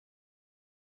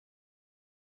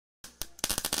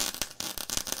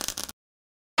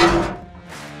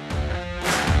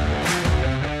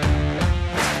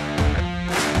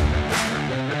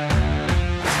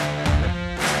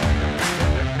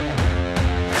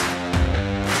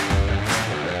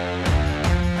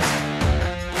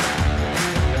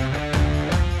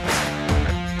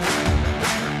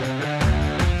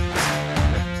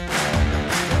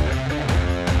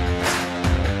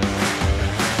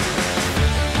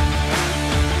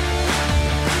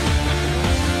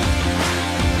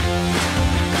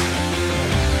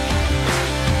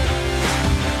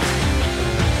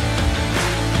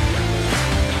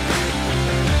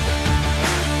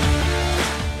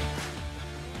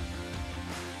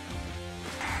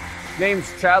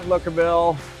Name's Chad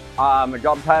Lookabill. My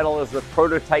job title is the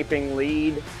prototyping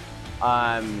lead.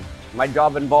 My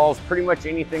job involves pretty much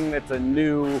anything that's a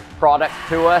new product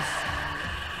to us,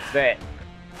 that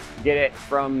get it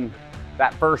from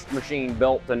that first machine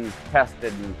built and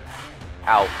tested and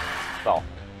out. So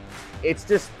it's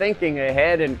just thinking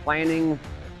ahead and planning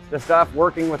the stuff,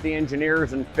 working with the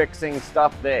engineers and fixing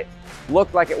stuff that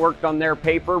looked like it worked on their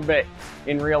paper, but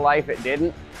in real life it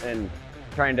didn't, and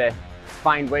trying to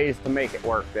find ways to make it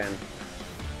work. And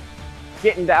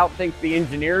getting to outthink the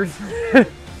engineers.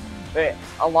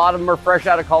 A lot of them are fresh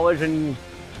out of college and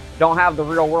don't have the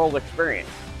real world experience.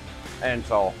 And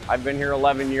so I've been here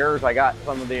 11 years. I got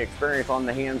some of the experience on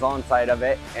the hands-on side of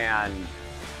it, and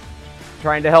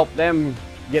trying to help them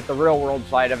get the real world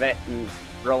side of it and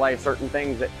realize certain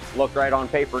things that look right on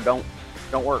paper don't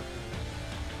work.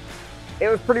 It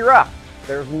was pretty rough.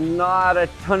 There's not a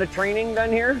ton of training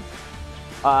done here.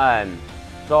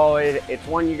 So it's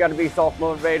one you got to be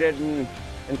self-motivated and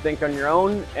think on your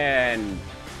own, and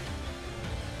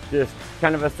just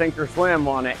kind of a sink or swim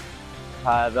on it.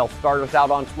 They'll start us out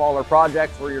on smaller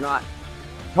projects where you're not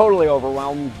totally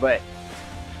overwhelmed, but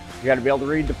you got to be able to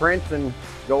read the prints and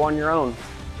go on your own.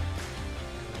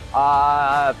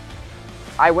 I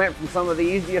went from some of the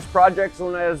easiest projects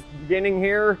when I was beginning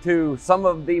here to some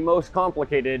of the most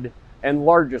complicated and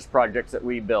largest projects that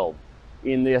we build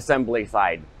in the assembly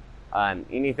side.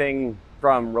 Anything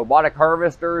from robotic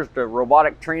harvesters to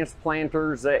robotic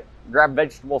transplanters that grab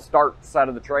vegetable starts out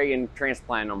of the tray and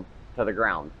transplant them to the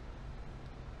ground.